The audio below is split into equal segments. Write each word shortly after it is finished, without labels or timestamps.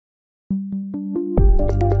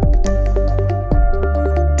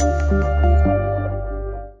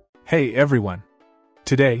Hey everyone!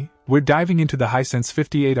 Today, we're diving into the Hisense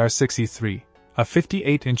 58R6E3, a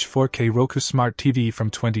 58-inch 4K Roku Smart TV from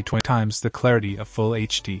 2020 times the clarity of Full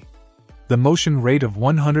HD. The motion rate of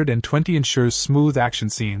 120 ensures smooth action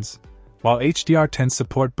scenes, while HDR10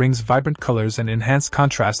 support brings vibrant colors and enhanced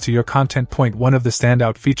contrast to your content. One of the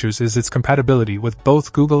standout features is its compatibility with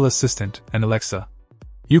both Google Assistant and Alexa.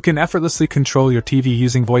 You can effortlessly control your TV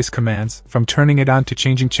using voice commands, from turning it on to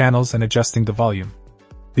changing channels and adjusting the volume.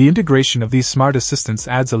 The integration of these smart assistants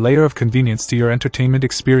adds a layer of convenience to your entertainment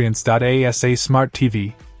experience. As a smart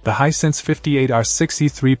TV, the Hisense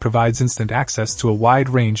 58R6E3 provides instant access to a wide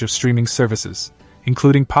range of streaming services,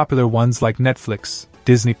 including popular ones like Netflix,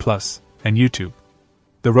 Disney+, and YouTube.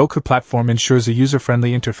 The Roku platform ensures a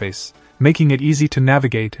user-friendly interface, making it easy to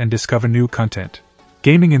navigate and discover new content.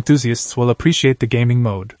 Gaming enthusiasts will appreciate the gaming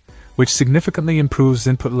mode, which significantly improves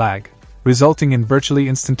input lag, resulting in virtually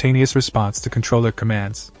instantaneous response to controller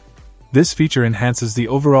commands. This feature enhances the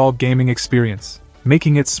overall gaming experience,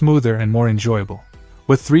 making it smoother and more enjoyable.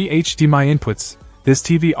 With 3 HDMI inputs, this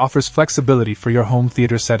TV offers flexibility for your home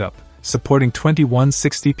theater setup, supporting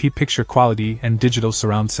 2160p picture quality and digital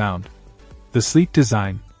surround sound. The sleek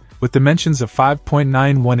design, with dimensions of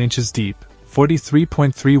 5.91 inches deep,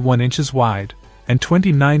 43.31 inches wide, and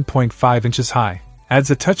 29.5 inches high,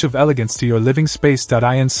 adds a touch of elegance to your living space.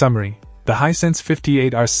 In summary, the Hisense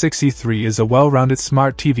 58R6E3 is a well-rounded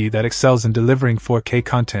smart TV that excels in delivering 4K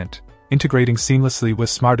content, integrating seamlessly with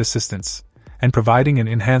smart assistants, and providing an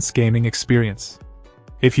enhanced gaming experience.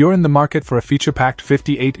 If you're in the market for a feature-packed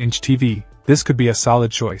 58-inch TV, this could be a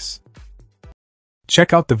solid choice.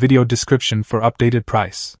 Check out the video description for updated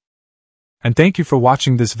price. And thank you for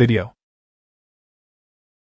watching this video.